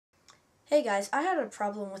Hey guys, I had a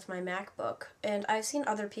problem with my MacBook, and I've seen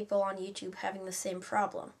other people on YouTube having the same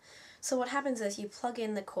problem. So what happens is you plug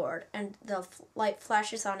in the cord, and the light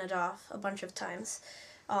flashes on and off a bunch of times.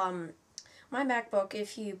 My MacBook,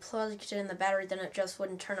 if you plugged in the battery, then it just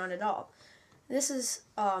wouldn't turn on at all. This is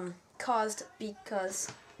caused because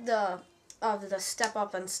of the step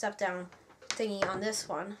up and step down thingy on this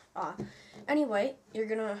one. Anyway,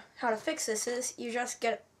 how to fix this is you just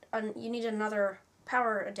you need another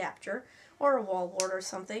power adapter or a wall wart or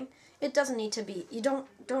something. It doesn't need to be, you don't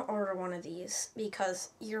order one of these because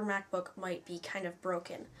your MacBook might be kind of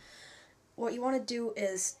broken. What you want to do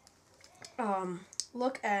is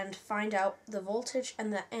look and find out the voltage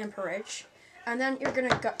and the amperage, and then you're going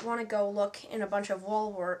to want to go look in a bunch of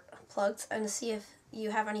wall wart plugs and see if you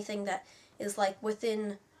have anything that is like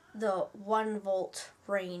within the 1 volt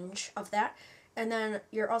range of that. And then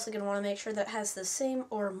you're also going to want to make sure that it has the same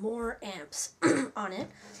or more amps on it.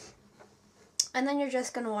 And then you're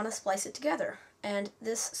just going to want to splice it together. And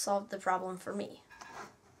this solved the problem for me.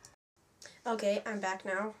 Okay, I'm back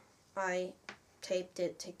now. I taped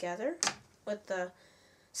it together with the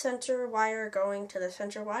center wire going to the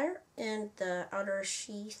center wire and the outer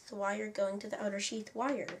sheath wire going to the outer sheath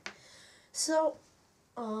wire. So,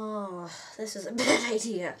 this is a bad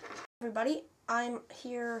idea. Everybody, I'm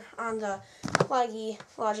here on the laggy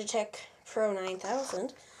Logitech Pro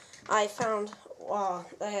 9000. I found, I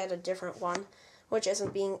had a different one, which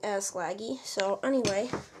isn't being as laggy. So anyway,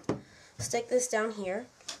 stick this down here.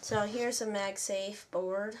 So here's a MagSafe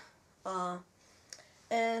board,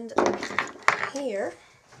 and here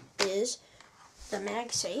is the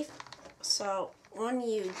MagSafe. So when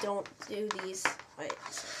you don't do these,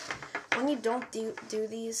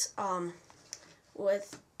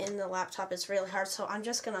 in the laptop, it's really hard. So I'm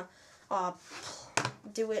just gonna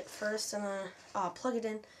do it first, and then plug it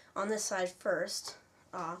in on this side first.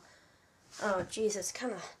 Oh geez, it's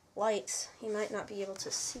kind of light. You might not be able to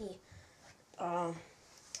see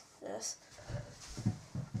this.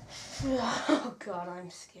 Oh god, I'm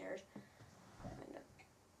scared.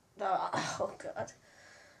 Oh god.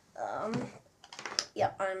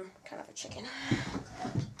 Yep, I'm kind of a chicken.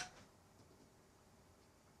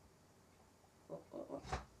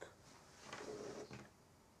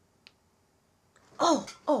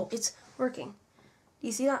 Oh, it's working. Do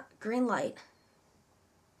you see that green light?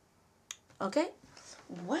 Okay,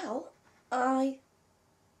 well, oh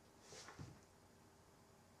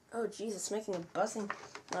geez, it's making a buzzing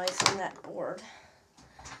noise on that board.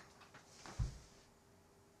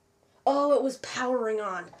 Oh, it was powering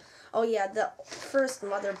on. Oh yeah, the first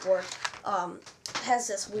motherboard has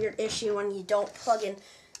this weird issue. When you don't plug in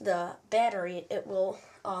the battery, it will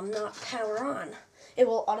not power on. It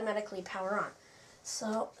will automatically power on.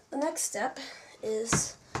 So the next step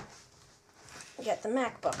is get the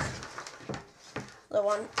MacBook. The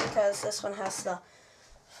one, because this one has the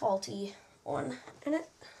faulty one in it.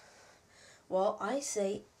 Well, I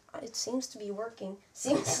say it seems to be working.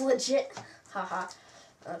 Seems legit. Haha.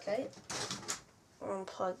 Okay.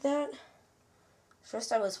 Unplug that.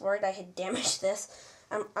 First I was worried I had damaged this.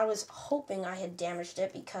 I was hoping I had damaged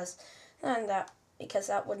it because that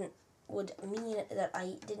would mean that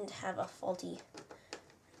I didn't have a faulty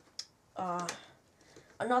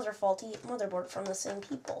another faulty motherboard from the same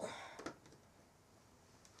people.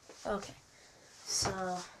 Okay,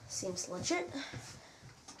 so seems legit.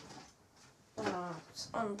 It's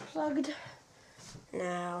unplugged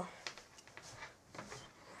now.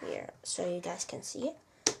 Here, so you guys can see it.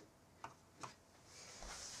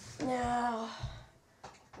 Now,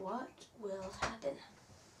 what will happen?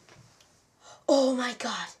 Oh my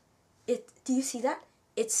god! Do you see that?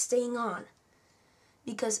 It's staying on.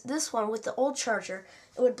 Because this one, with the old charger,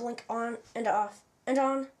 it would blink on and off, and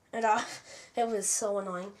on and off. It was so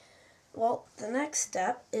annoying. Well, the next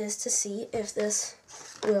step is to see if this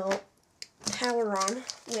will power on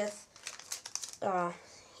with,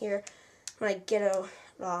 here, my ghetto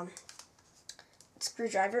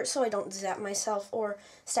screwdriver, so I don't zap myself or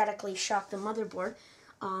statically shock the motherboard.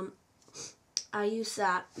 I use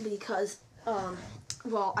that because,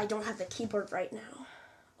 well, I don't have the keyboard right now.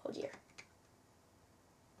 Oh dear.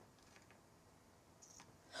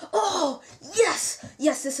 Oh, yes!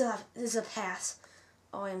 Yes, this is a pass.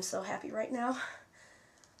 Oh, I am so happy right now.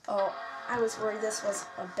 Oh, I was worried this was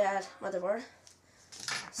a bad motherboard.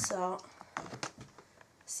 So,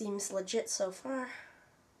 seems legit so far.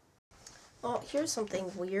 Oh, here's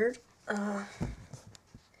something weird. The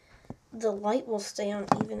light will stay on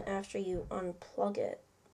even after you unplug it.